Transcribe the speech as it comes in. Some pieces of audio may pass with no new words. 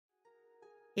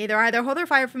Hey there, hi there, hold there,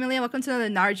 fire familia. Welcome to another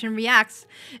Naruto Reacts.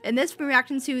 In this, we're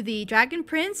reacting to the Dragon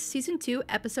Prince Season 2,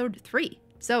 Episode 3.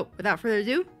 So, without further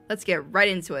ado, let's get right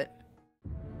into it.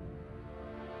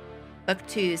 Book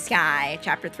 2, Sky,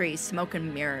 Chapter 3, Smoke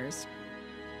and Mirrors.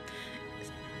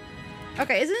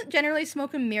 Okay, isn't generally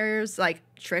smoke and mirrors like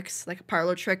tricks, like a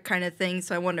parlor trick kind of thing?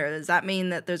 So I wonder, does that mean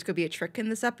that there's going to be a trick in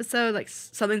this episode? Like,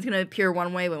 something's going to appear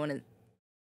one way, but when it...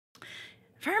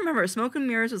 If I remember, smoke and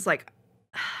mirrors was like...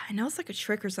 I know it's like a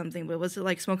trick or something, but was it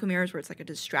like smoke and mirrors where it's like a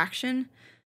distraction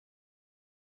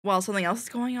while something else is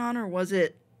going on? Or was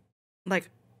it like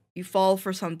you fall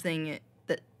for something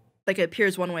that like it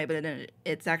appears one way, but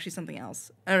it's actually something else?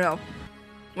 I don't know.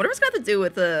 Whatever's got to do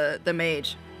with the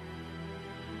mage.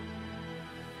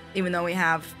 Even though we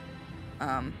have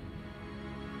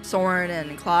Soren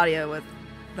and Claudia with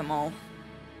them all.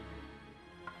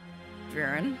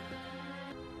 Viren.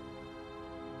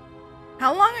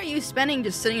 How long are you spending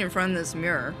just sitting in front of this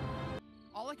mirror?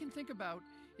 All I can think about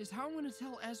is how I'm going to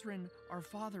tell Ezrin our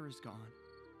father is gone.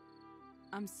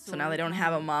 So now they don't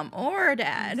have a mom or a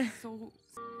dad. Did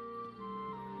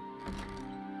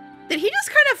he just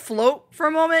kind of float for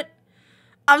a moment?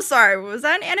 I'm sorry, was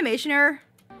that an animation error?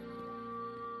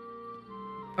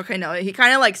 Okay, no, he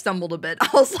kind of like stumbled a bit. I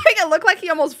was like, it looked like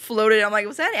he almost floated. I'm like,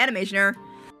 was that an animation error?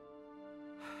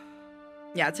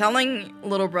 Yeah, telling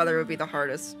little brother would be the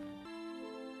hardest.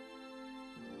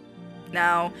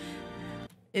 Now,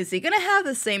 is he gonna have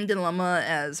the same dilemma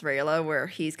as Rayla, where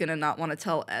he's gonna not want to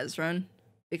tell Ezrin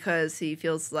because he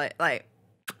feels like,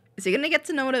 is he gonna get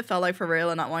to know what it felt like for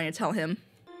Rayla not wanting to tell him?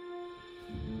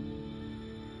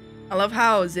 I love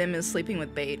how Zim is sleeping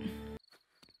with Bait.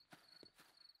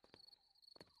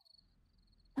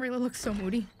 Rayla looks so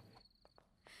moody.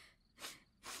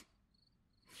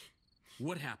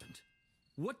 What happened?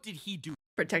 What did he do?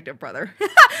 Protective brother.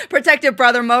 Protective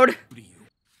brother mode. To you?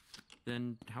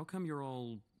 Then how come you're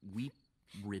all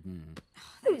weep-ridden?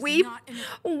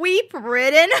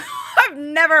 Weep-ridden? I've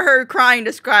never heard crying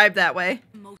described that way.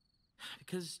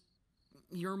 Because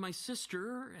you're my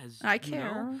sister, as I you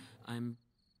care. know. I'm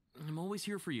always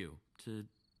here for you to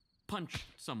punch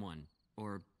someone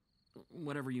or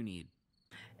whatever you need.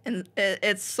 And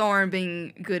it's Soren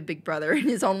being good big brother in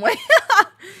his own way.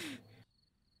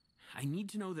 I need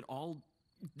to know that all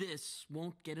this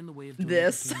won't get in the way of doing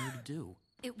this. what I came here to do.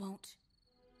 It won't.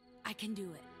 I can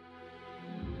do it.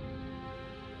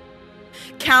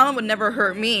 Callum would never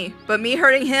hurt me, but me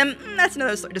hurting him, that's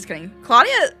another story. Just kidding.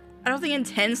 Claudia, I don't think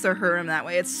intends to hurt him that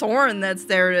way. It's Soren that's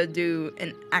there to do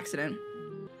an accident.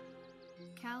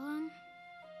 Callum?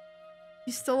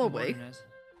 He's still awake.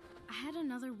 I had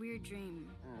another weird dream.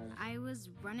 I was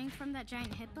running from that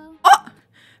giant hippo. Oh!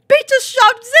 Bait just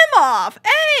shoved Zim off!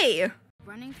 Hey!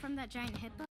 Running from that giant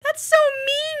hippo? That's so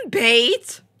mean,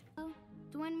 Bait!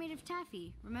 The one made of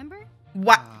taffy, remember?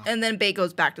 What? And then Bait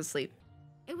goes back to sleep.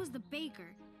 It was the baker,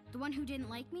 the one who didn't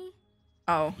like me.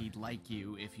 Oh. He'd like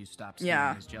you if you stopped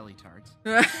stealing his jelly tarts. He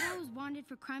said I was wanted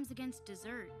for crimes against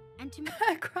dessert. And to me,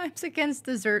 Crimes against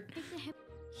dessert.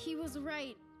 he was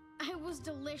right. I was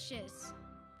delicious.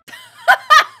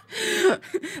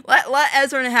 let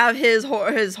Ezrin have his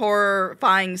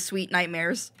horrifying sweet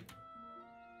nightmares.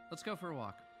 Let's go for a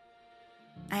walk.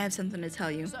 I have something to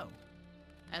tell you. So,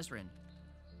 Ezrin,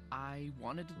 I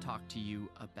wanted to talk to you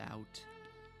about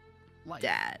life.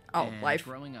 Dad. Oh, and life.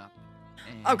 Growing up.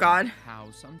 And Oh, God. How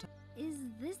sometimes. Is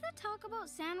this the talk about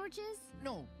sandwiches?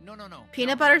 No.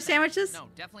 Peanut No, butter not that. sandwiches? No,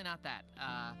 definitely not that.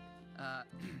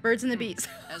 Birds and the bees.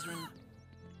 Ezrin,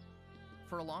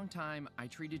 for a long time, I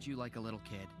treated you like a little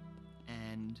kid.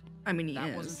 And I mean, he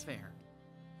that is. wasn't fair.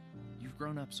 You've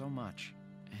grown up so much,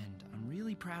 and I'm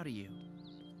really proud of you.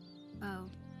 Oh.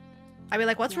 I'd be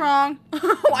like, what's wrong?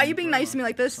 Why are you being nice to me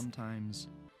like this? Sometimes.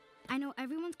 I know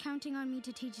everyone's counting on me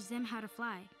to teach Zim how to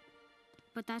fly.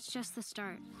 But that's just the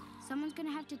start. Someone's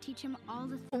gonna have to teach him all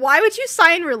the Why would you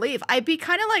sigh in relief? I'd be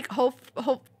kind of like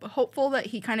hopeful that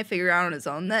he kind of figured out on his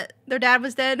own that their dad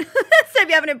was dead. Instead of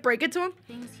having to break it to him.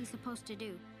 things he's supposed to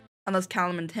do. Unless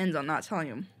Callum intends on not telling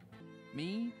him.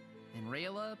 Me and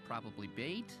Rayla, probably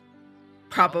Bait.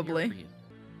 Probably.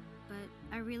 But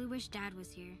I really wish Dad was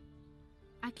here.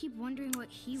 I keep wondering what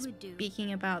he would do.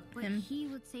 Speaking about What him. he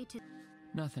would say to...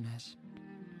 Nothing has.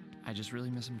 I just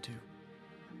really miss him too.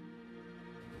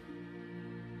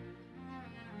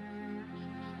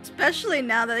 Especially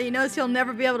now that he knows he'll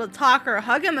never be able to talk or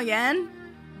hug him again.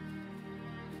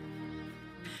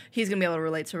 He's gonna be able to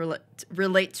relate to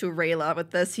Rayla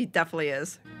with this. He definitely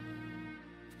is.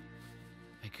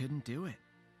 I couldn't do it.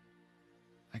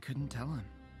 I couldn't tell him.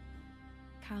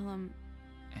 Callum,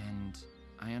 And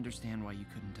I understand why you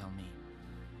couldn't tell me.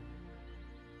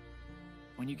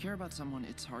 When you care about someone,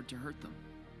 it's hard to hurt them.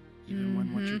 Even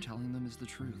when what you're telling them is the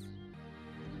truth.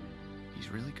 He's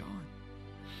really gone.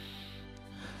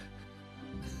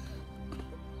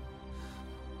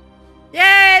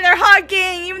 Yay, they're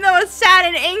hugging! Even though it's sad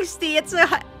and angsty,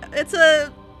 it's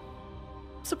a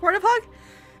supportive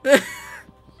hug?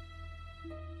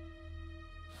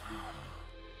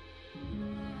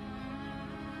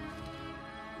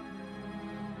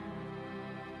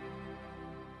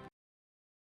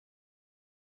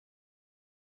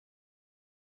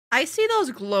 I see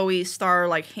those glowy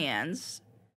star-like hands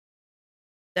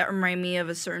that remind me of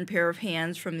a certain pair of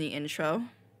hands from the intro.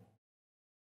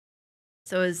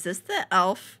 So is this the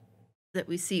elf that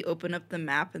we see open up the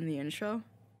map in the intro?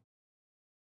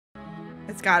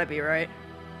 It's gotta be, right?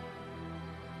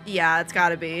 Yeah, it's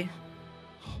gotta be.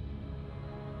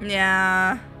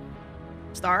 Yeah.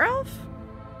 Star elf?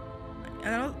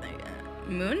 I don't think.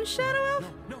 Moon shadow elf?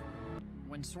 No, no.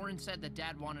 When Soren said that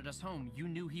Dad wanted us home, you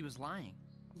knew he was lying.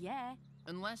 Yeah.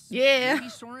 Unless Yeah. maybe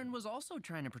Soren was also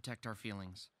trying to protect our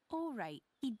feelings. All right.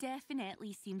 He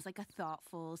definitely seems like a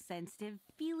thoughtful, sensitive,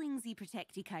 feelingsy,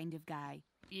 protecty kind of guy.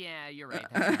 Yeah, you're right.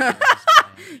 That's not what this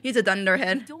guy. He's a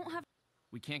dunderhead. Don't have.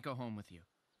 We can't go home with you.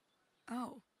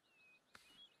 Oh.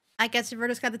 I guess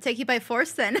Roberto's got to take you by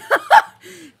force then.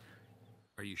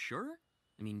 Are you sure?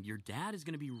 I mean, your dad is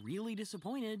gonna be really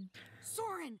disappointed.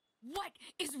 Soren, what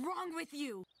is wrong with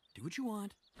you? Do what you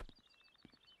want.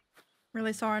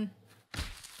 Really, Soren?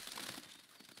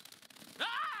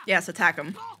 Yes, attack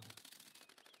him.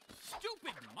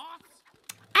 Stupid moths!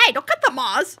 Hey, don't cut the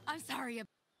moths! I'm sorry.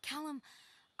 Callum,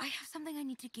 I have something I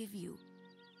need to give you.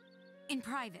 In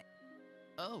private.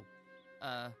 Oh.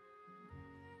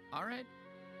 Alright.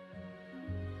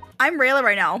 I'm Rayla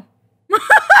right now.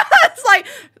 It's like,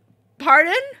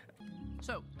 pardon?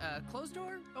 So, closed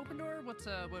door? Open door? What's,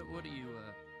 what do you,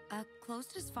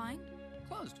 Closed is fine.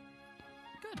 Closed.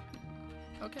 Good.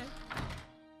 Okay.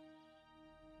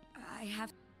 I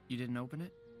have. You didn't open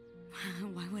it?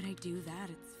 Why would I do that?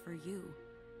 It's for you.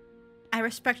 I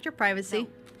respect your privacy.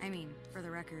 I mean, for the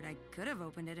record, I could have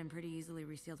opened it and pretty easily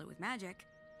resealed it with magic.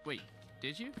 Wait,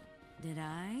 did you? Did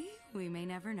I? We may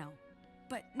never know.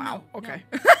 But Wow, no, okay.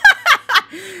 No.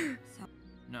 So,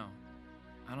 No.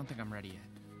 I don't think I'm ready yet.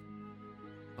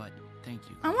 But thank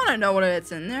you. I want to know what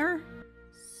it's in there.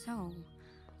 so,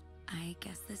 I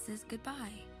guess this is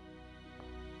goodbye.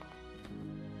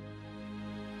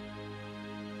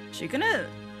 She gonna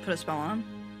put a spell on?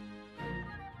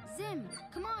 Zim,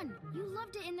 come on. You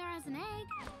loved it in there as an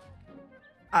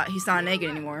egg. He's not an egg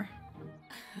anymore.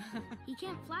 He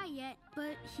can't fly yet,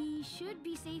 but he should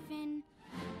be safe in...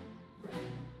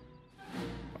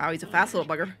 Wow, he's a fast little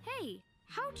bugger. Hey,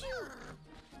 how'd you...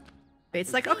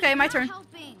 Bates like, Hey, okay, my not turn.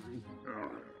 helping.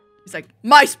 He's like,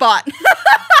 my spot.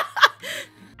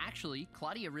 Actually,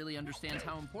 Claudia really understands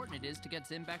how important it is to get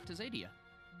Zim back to Zadia.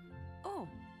 Oh,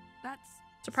 that's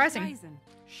Surprising.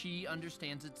 She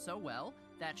understands it so well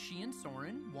that she and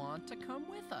Soren want to come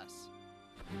with us.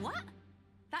 What?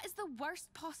 That is the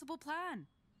worst possible plan.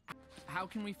 How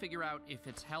can we figure out if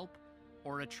it's help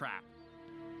or a trap?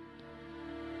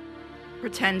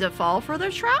 Pretend to fall for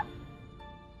the trap?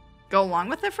 Go along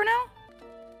with it for now?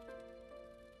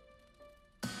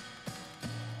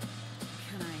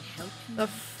 Can I help you? The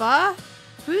fuck?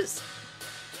 Who's...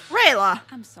 Rayla?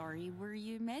 I'm sorry, were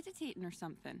you meditating or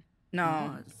something?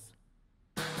 No.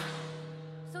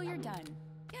 So you're done.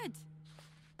 Good.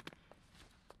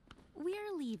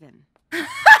 We're leaving.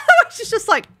 She's just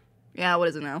like, yeah, what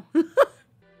is it now?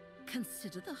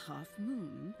 Consider the half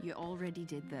moon. You already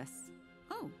did this.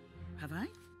 Oh, have I?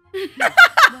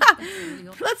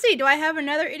 Let's see, do I have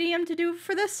another idiom to do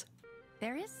for this?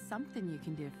 There is something you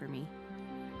can do for me.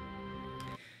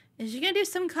 Is she gonna do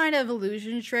some kind of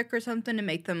illusion trick or something to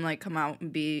make them, like, come out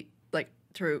and be, like,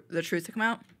 true, the truth to come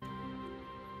out?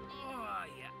 Oh,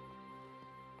 yeah.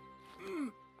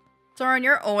 Soren,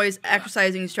 you're always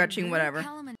exercising, stretching, whatever.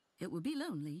 Callum and It would be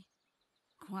lonely.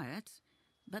 Quiet,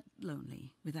 but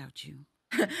lonely without you.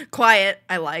 Quiet,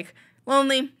 I like.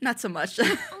 Lonely, not so much.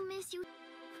 I'll miss you.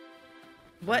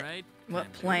 What Right? what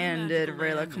And plan did magical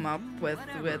Rayla land come up and with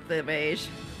whatever. the beige?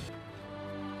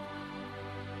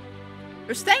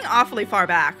 They're staying awfully far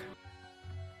back.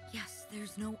 Yes,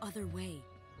 there's no other way.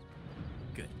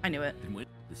 Good. I knew it. Then what?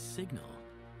 The signal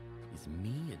is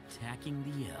me attacking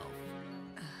the elf.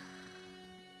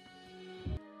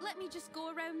 Let me just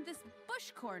go around this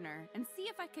bush corner and see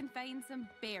if I can find some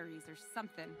berries or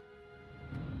something.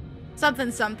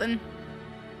 Something, something.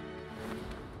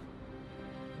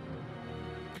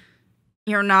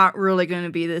 You're not really going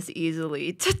to be this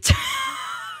easily.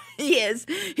 He is.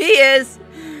 He is.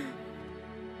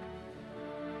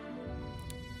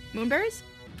 Moonberries?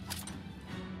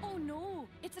 Oh no,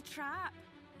 it's a trap.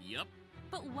 Yup.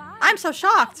 But why? I'm so I thought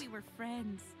shocked. we were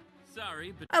friends.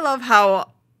 Sorry, but I love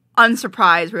how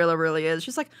unsurprised Rayla really is.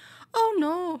 She's like, oh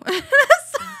no.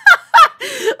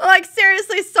 Like,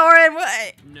 seriously, Soren,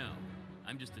 what? no.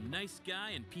 I'm just a nice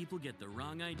guy and people get the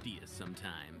wrong ideas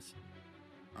sometimes.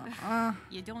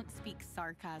 You don't speak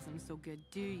sarcasm so good,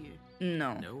 do you?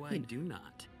 No. No, I do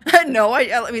not. No,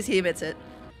 let me see, he admits it.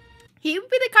 He would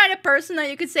be the kind of person that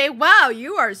you could say, wow,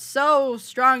 you are so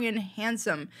strong and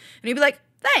handsome. And he'd be like,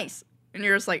 thanks. And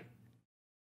you're just like,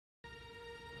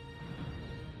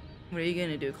 what are you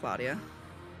gonna do, Claudia?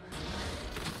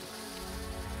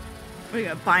 What, are you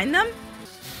gonna bind them?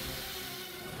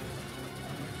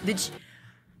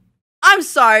 I'm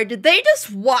sorry, did they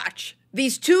just watch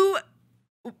these two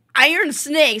iron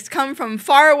snakes come from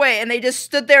far away and they just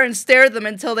stood there and stared at them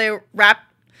until they wrapped?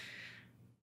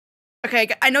 Okay,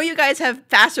 I know you guys have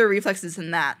faster reflexes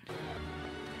than that.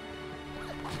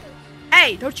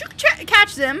 Hey, don't you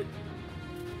catch them?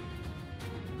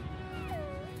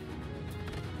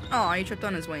 Oh, he tripped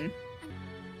on his wing.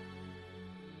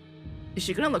 Is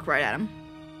she gonna look right at him?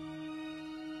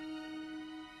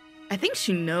 I think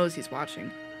she knows he's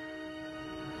watching.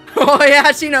 Oh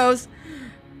yeah, she knows.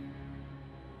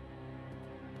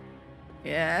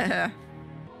 Yeah.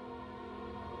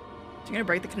 She gonna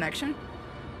break the connection?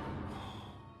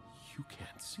 You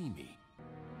can't see me.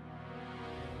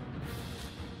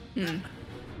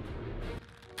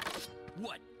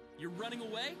 What? You're running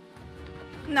away?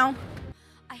 No.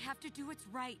 I have to do what's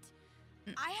right.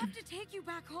 I have to take you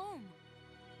back home.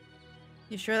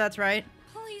 You sure that's right?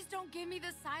 Please don't give me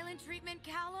the silent treatment,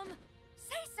 Callum.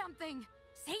 Say something.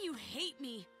 Say you hate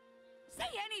me. Say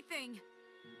anything.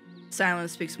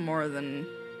 Silence speaks more than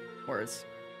words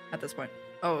at this point.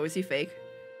 Oh, is he fake?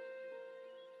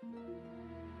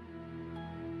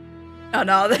 Oh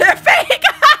no, they're fake!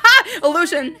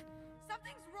 Illusion!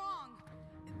 Something's wrong.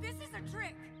 This is a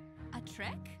trick. A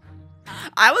trick?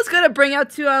 I was gonna bring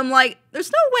up too, I'm like,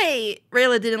 there's no way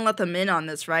Rayla didn't let them in on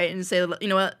this, right? And say, you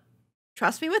know what?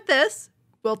 Trust me with this.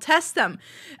 We'll test them.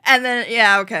 And then,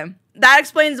 yeah, okay. That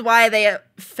explains why they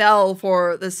fell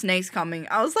for the snakes coming.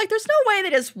 I was like, there's no way they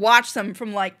just watched them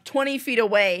from like 20 feet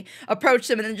away, approached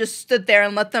them, and then just stood there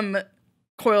and let them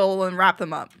coil and wrap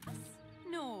them up.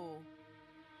 No.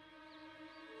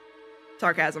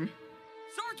 Sarcasm.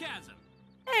 Sarcasm!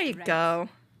 There you Right. go.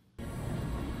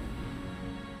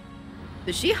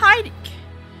 Did she hide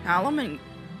Callum and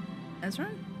Ezra?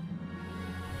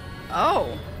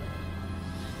 Oh.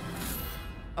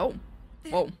 Oh.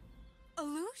 Whoa.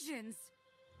 Illusions.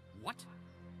 What?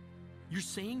 You're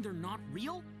saying they're not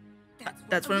real?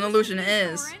 That's what an illusion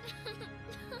is.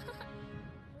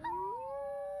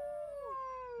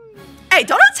 Hey,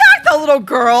 don't attack the little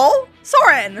girl!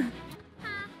 Soren!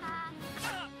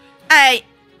 Hey!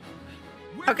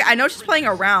 Okay, I know she's playing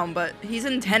around, but he's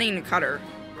intending to cut her.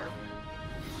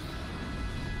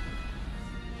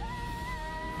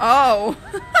 Oh!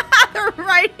 They're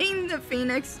riding the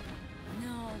phoenix.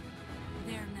 No,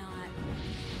 they're not.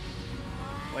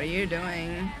 What are you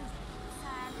doing?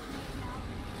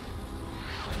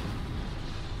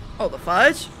 Oh, the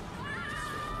fudge?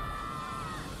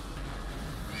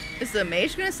 Is the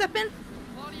mage gonna step in?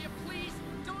 Claudia, please,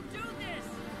 don't do this!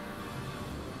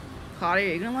 Claudia,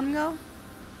 are you gonna let him go?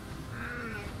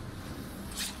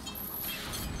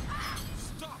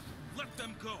 Stop! Let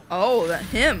them go! Oh, that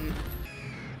him.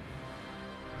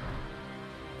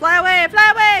 Fly away,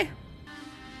 fly away!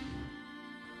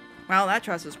 Well, that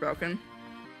trust is broken.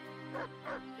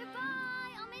 Goodbye.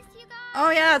 I'll miss you guys.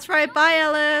 Oh yeah, that's right. Bye,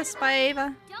 Ellis. Bye,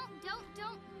 Ava.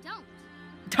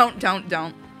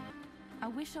 Don't. I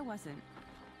wish I wasn't.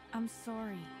 I'm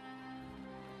sorry.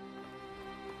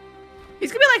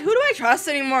 He's gonna be like, who do I trust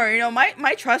anymore? You know,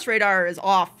 my trust radar is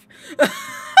off.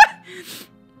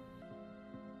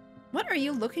 What are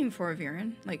you looking for,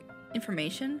 Viren? Like,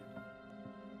 information?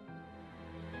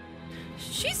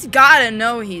 She's gotta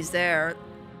know he's there,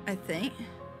 I think.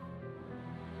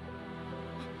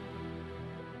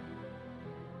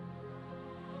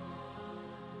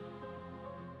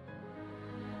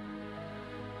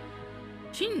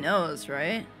 She knows,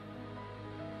 right?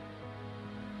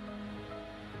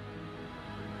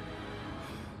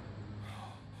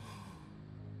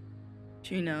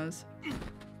 She knows.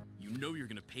 You know you're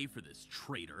gonna pay for this,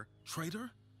 traitor.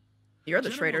 Traitor? You're the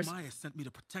General traitors. Maya sent me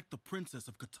to protect the princess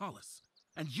of Katalis,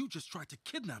 and you just tried to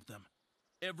kidnap them.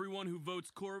 Everyone who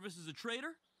votes Corvus is a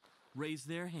traitor? Raise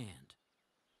their hand.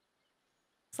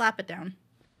 Slap it down.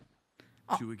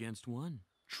 Oh. 2 against 1.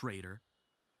 Traitor.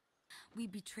 We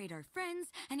betrayed our friends,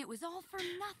 and it was all for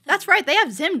nothing. That's right, they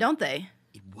have Zim, don't they?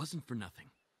 It wasn't for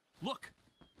nothing. Look!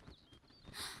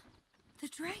 The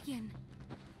dragon.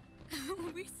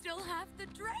 We still have the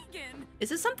dragon. Is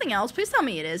this something else? Please tell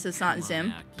me it is. It's not Come on, Zim.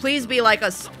 Mac, Please keep be going. like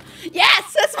us.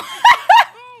 Yes! That's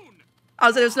I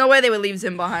was like, there's no way they would leave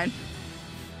Zim behind.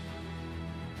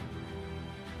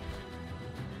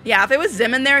 Yeah, if it was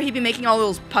Zim in there, he'd be making all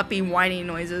those puppy whiny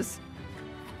noises.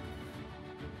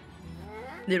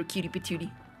 Little cutie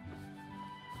patootie.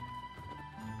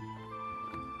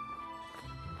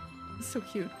 It's so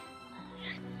cute.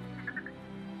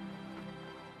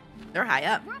 They're high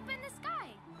up. We're up in the sky.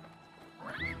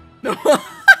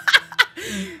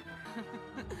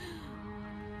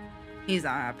 He's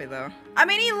not happy though. I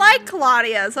mean, he liked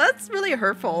Claudia, so that's really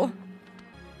hurtful.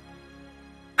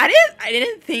 I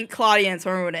didn't think Claudia and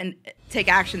Soren would take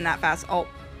action that fast.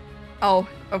 Oh,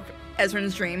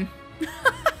 Ezrin's dream.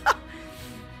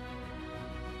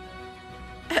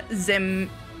 Zim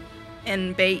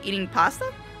and Bay eating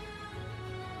pasta.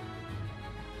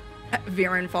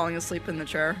 Viren falling asleep in the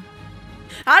chair.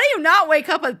 How do you not wake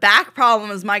up with back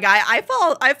problems, my guy?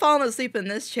 I've fallen asleep in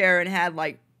this chair and had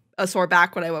like a sore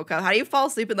back when I woke up. How do you fall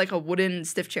asleep in like a wooden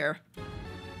stiff chair?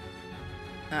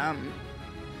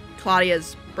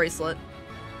 Claudia's bracelet.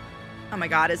 Oh my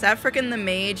god, is that freaking the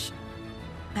mage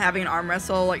having an arm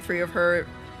wrestle like 3 of her?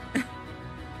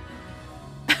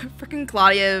 Freaking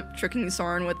Claudia tricking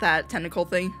Soren with that tentacle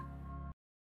thing.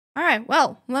 Alright,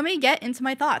 well, let me get into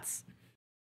my thoughts.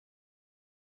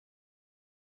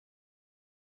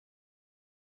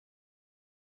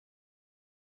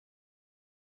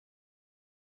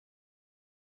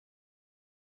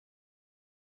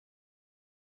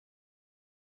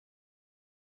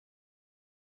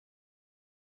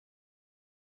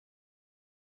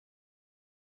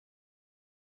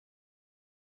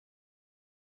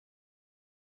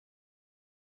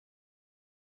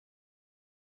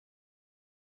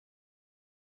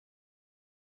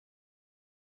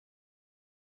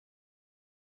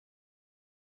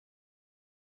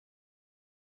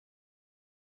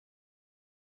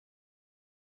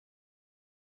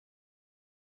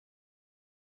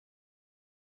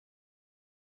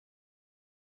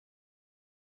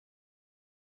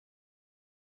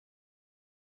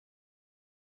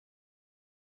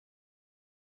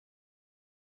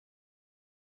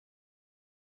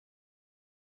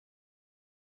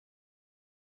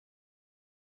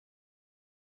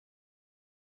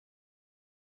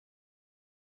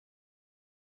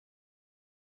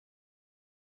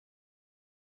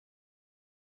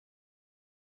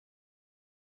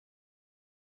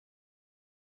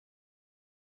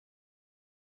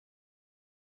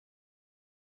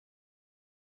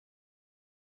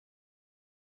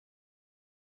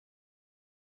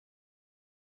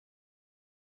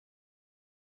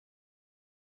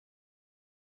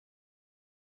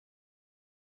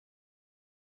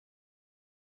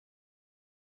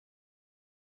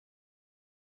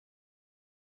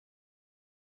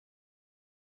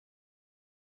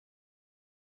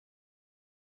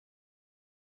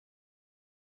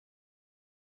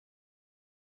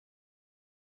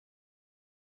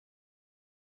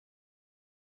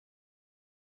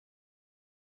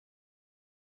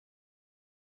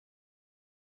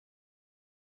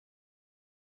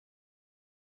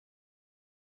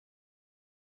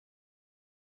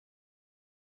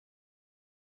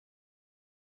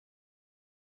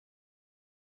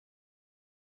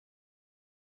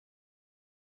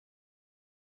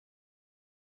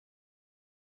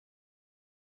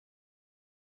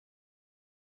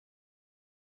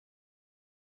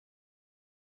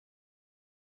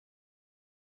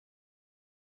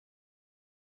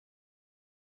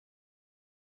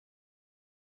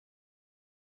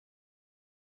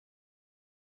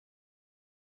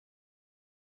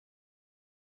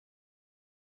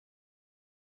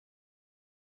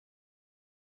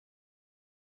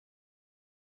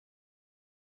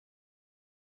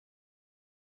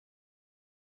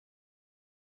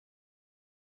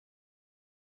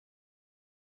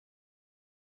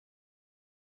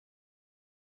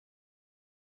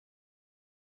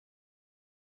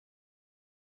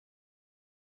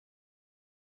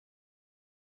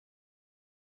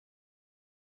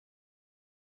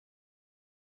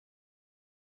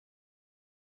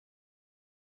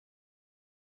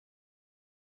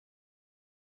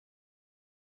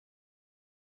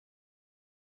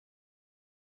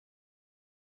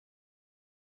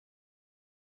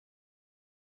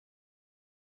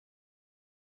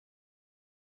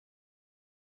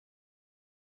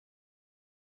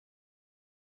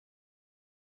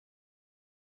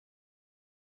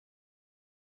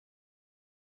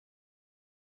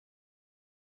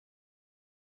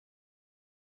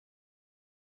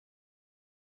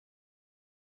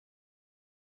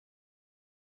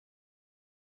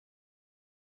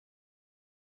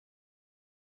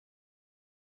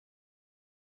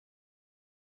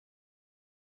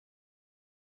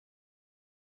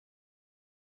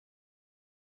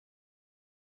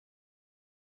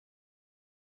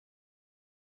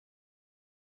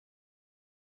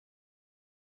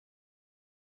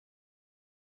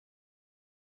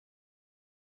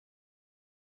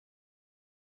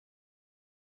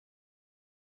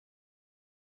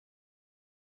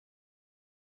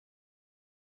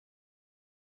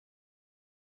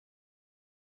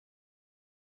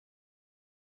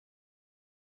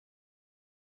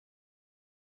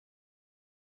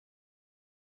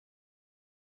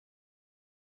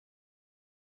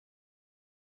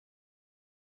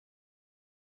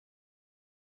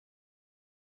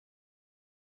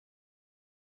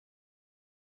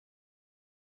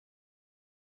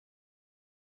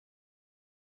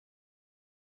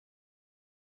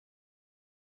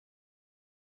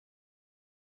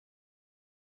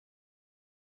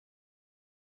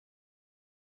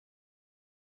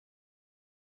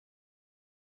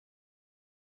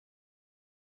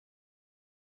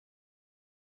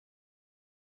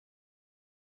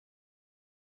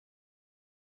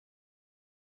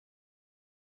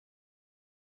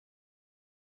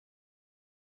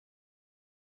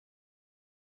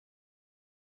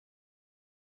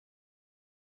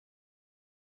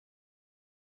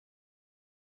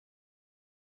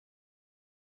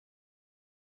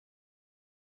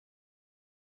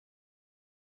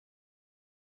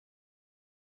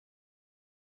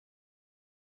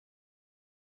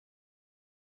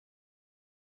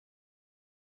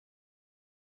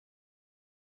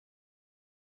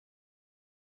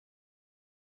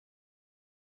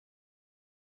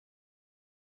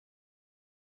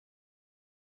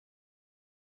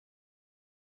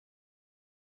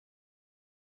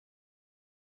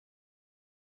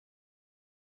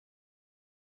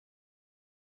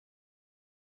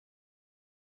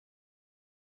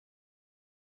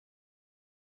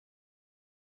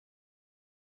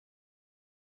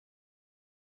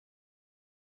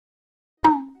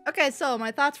 Okay, so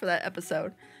my thoughts for that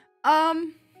episode.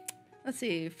 Let's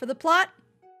see. For the plot,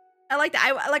 I liked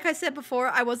it. Like I said before,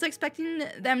 I was expecting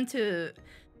them to.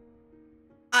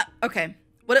 Okay,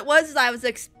 what it was is I was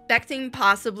expecting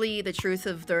possibly the truth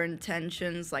of their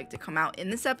intentions, like, to come out in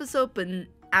this episode, but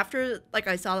after, like,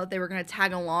 I saw that they were gonna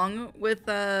tag along with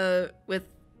Callum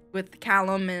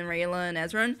and Rayla and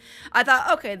Ezran, I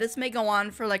thought, okay, this may go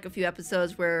on for like a few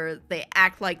episodes where they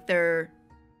act like they're,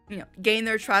 you know, gain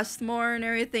their trust more and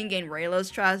everything, gain Rayla's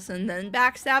trust, and then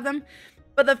backstab them.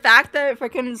 But the fact that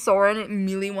freaking Soren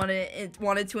immediately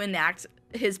wanted to enact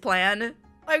his plan,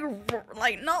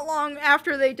 like not long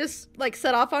after they just like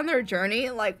set off on their journey,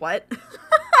 like what?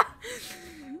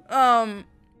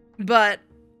 But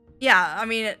yeah, I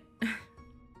mean,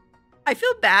 I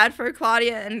feel bad for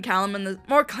Claudia and Callum, and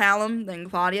more Callum than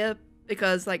Claudia,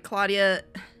 because like Claudia,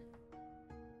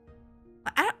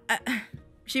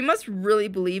 she must really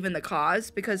believe in the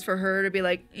cause, because for her to be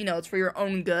like, you know, it's for your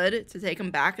own good to take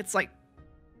him back, it's like,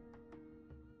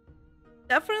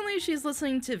 definitely she's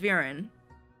listening to Viren.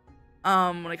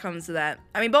 When it comes to that,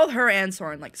 I mean, both her and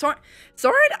Soren, like Soren,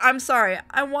 I'm sorry,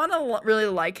 I want to really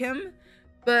like him,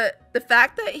 but the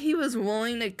fact that he was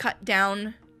willing to cut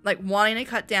down, like wanting to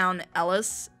cut down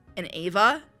Ellis and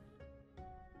Ava,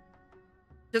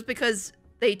 just because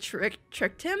they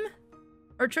tricked him,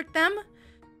 or tricked them,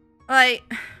 like,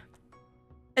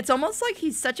 it's almost like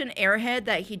he's such an airhead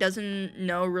that he doesn't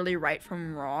know really right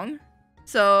from wrong.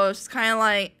 So it's kind of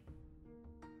like,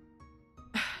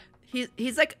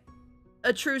 he's like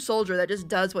a true soldier that just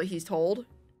does what he's told,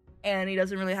 and he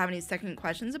doesn't really have any second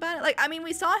questions about it. Like, I mean,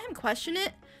 we saw him question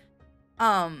it,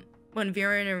 when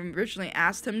Viren originally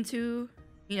asked him to,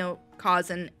 you know, cause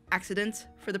an accident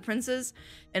for the princes,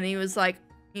 and he was like,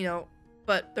 you know,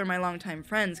 but they're my longtime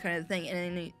friends, kind of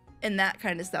thing, and that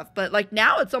kind of stuff. But like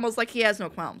now, it's almost like he has no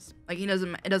qualms. Like it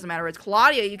doesn't matter. It's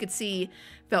Claudia, you could see,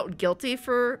 felt guilty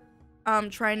for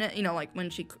trying to, you know, like when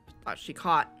she thought she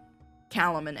caught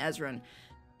Callum and Ezran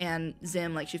and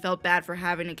Zim, like she felt bad for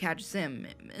having to catch Zim,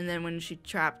 and then when she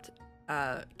trapped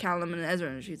Callum and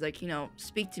Ezran, she's like, you know,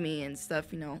 speak to me and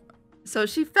stuff, you know. So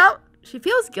she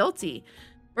feels guilty,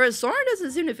 whereas Soren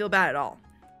doesn't seem to feel bad at all.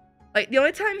 Like the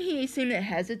only time he seemed to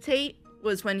hesitate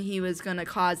was when he was gonna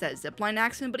cause that zipline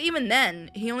accident, but even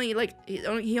then he only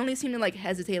seemed to like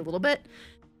hesitate a little bit,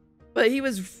 but he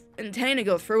was intending to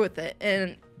go through with it,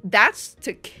 and that's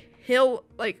to kill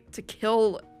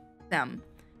them,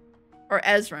 or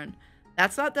Ezran.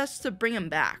 That's to bring him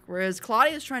back, whereas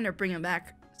Claudia's trying to bring him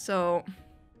back. So,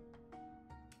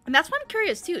 and that's why I'm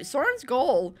curious too. Soren's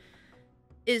goal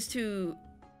is to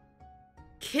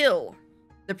kill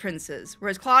the princes,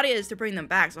 whereas Claudia is to bring them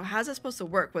back. So how's that supposed to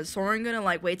work? Was Soren gonna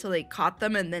like wait till they caught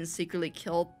them and then secretly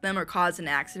kill them or cause an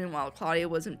accident while Claudia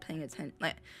wasn't paying attention?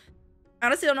 Like, I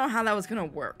honestly don't know how that was gonna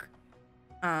work.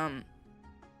 Like,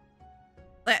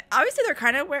 obviously they're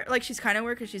kind of aware, like she's kind of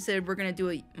aware, because she said we're gonna do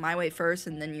it my way first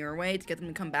and then your way to get them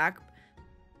to come back.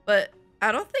 But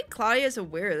I don't think Claudia is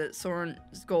aware that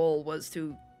Soren's goal was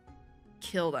to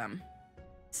kill them.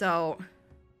 So,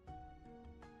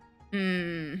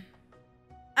 I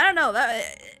don't know.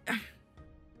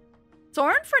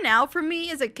 Soren, for now, for me,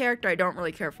 is a character I don't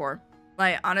really care for.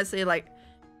 Like, honestly, like,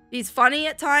 he's funny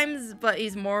at times, but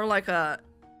he's more like an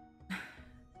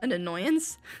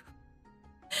annoyance.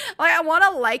 Like, I want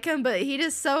to like him, but he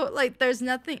just so, like, there's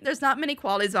not many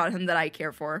qualities about him that I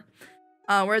care for.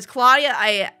 Whereas Claudia,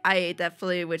 I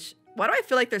definitely, why do I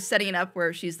feel like they're setting it up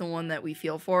where she's the one that we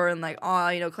feel for, and like, oh,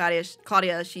 you know,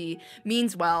 Claudia, she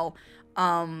means well,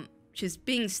 she's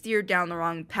being steered down the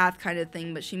wrong path kind of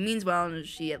thing, but she means well, and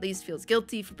she at least feels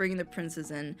guilty for bringing the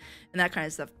princes in, and that kind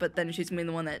of stuff, but then she's gonna be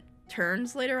the one that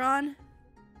turns later on.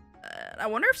 I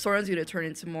wonder if Soren's gonna turn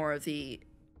into more of the,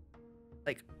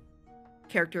 like,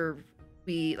 character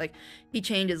he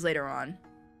changes later on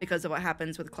because of what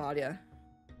happens with Claudia.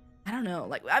 I don't know.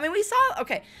 Like, I mean, we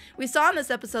saw in this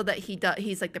episode that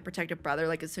he's like the protective brother.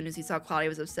 Like, as soon as he saw Claudia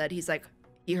was upset, he's like,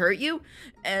 he hurt you,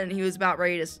 and he was about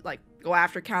ready to like go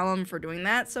after Callum for doing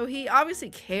that. So he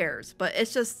obviously cares, but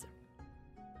it's just,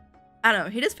 I don't know.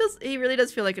 He really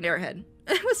does feel like an airhead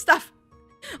with stuff,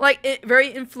 like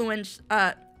very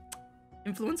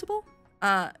influenceable.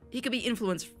 He could be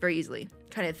influenced very easily,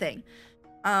 kind of thing.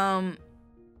 I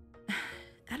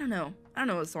don't know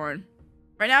with Soren.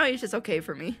 Right now, he's just okay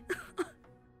for me.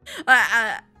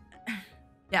 Yeah,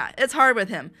 it's hard with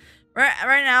him.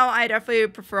 Right now, I definitely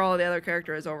prefer all the other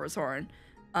characters over Soren.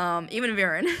 Even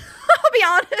Viren, I'll be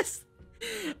honest.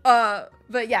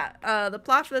 But yeah, the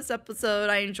plot for this episode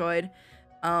I enjoyed.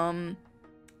 I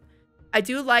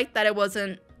do like that it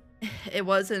wasn't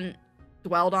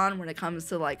dwelled on when it comes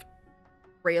to like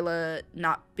Rayla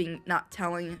not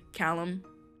telling Callum,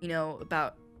 you know,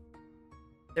 about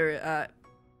their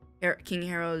King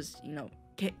Harrow's, you know,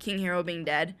 King Harrow being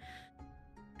dead.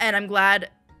 And I'm glad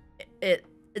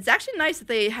it's actually nice that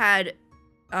they had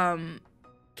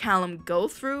Callum go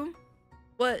through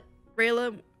what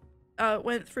Rayla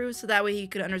went through, so that way he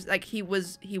could understand. Like he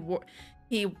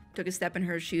took a step in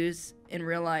her shoes and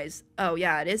realized, oh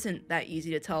yeah, it isn't that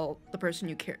easy to tell the person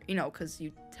you care, you know, because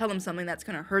you tell them something that's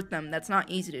gonna hurt them. That's not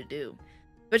easy to do,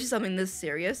 especially something this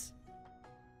serious.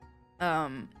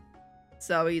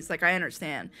 So he's like, I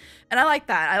understand, and I like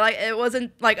that. I like it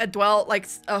wasn't like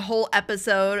a whole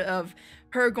episode of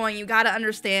her going, you gotta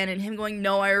understand, and him going,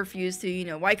 no, I refuse to. You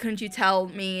know, why couldn't you tell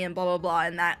me, and blah blah blah,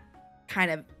 and that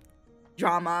kind of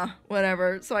drama,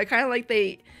 whatever. So I kind of like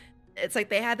it's like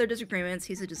they had their disagreements.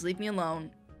 He said, just leave me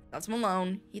alone. Left him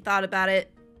alone. He thought about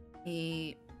it.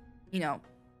 He, you know,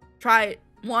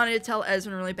 wanted to tell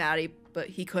Ezra really badly, but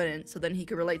he couldn't. So then he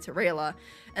could relate to Rayla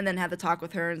and then have the talk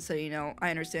with her and say, you know, I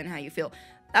understand how you feel.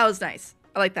 That was nice.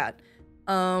 I like that.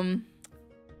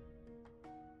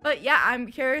 But yeah, I'm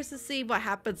curious to see what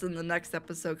happens in the next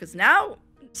episode, because now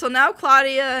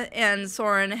Claudia and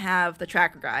Soren have the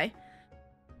tracker guy.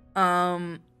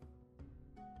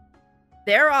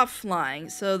 They're off flying,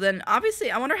 so then obviously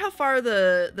I wonder how far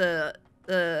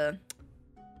the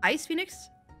Ice Phoenix,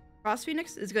 Frost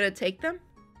Phoenix is gonna take them.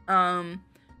 So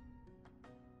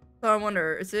I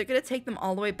wonder, is it gonna take them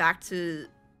all the way back to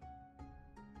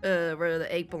where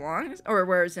the egg belongs, or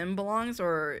where Zim belongs,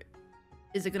 or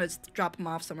is it gonna drop them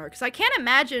off somewhere? Because I can't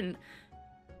imagine.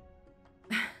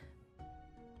 I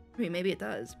mean, maybe it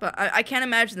does, but I can't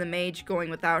imagine the mage going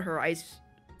without her Ice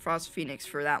Frost Phoenix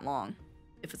for that long,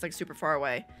 if it's like super far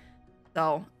away.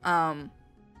 So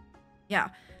yeah.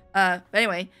 But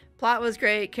anyway, plot was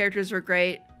great, characters were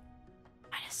great.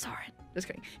 Minus Soren. Just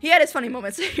kidding. He had his funny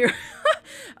moments here.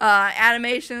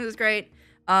 Animation was great.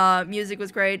 Music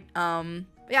was great. But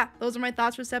yeah, those are my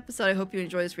thoughts for this episode. I hope you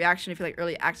enjoyed this reaction. If you like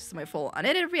early access to my full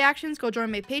unedited reactions, go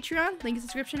join my Patreon. Link in the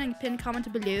description and pinned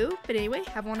comment below. But anyway,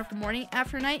 have a wonderful morning,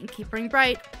 afternoon, night, and keep burning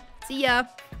bright. See ya!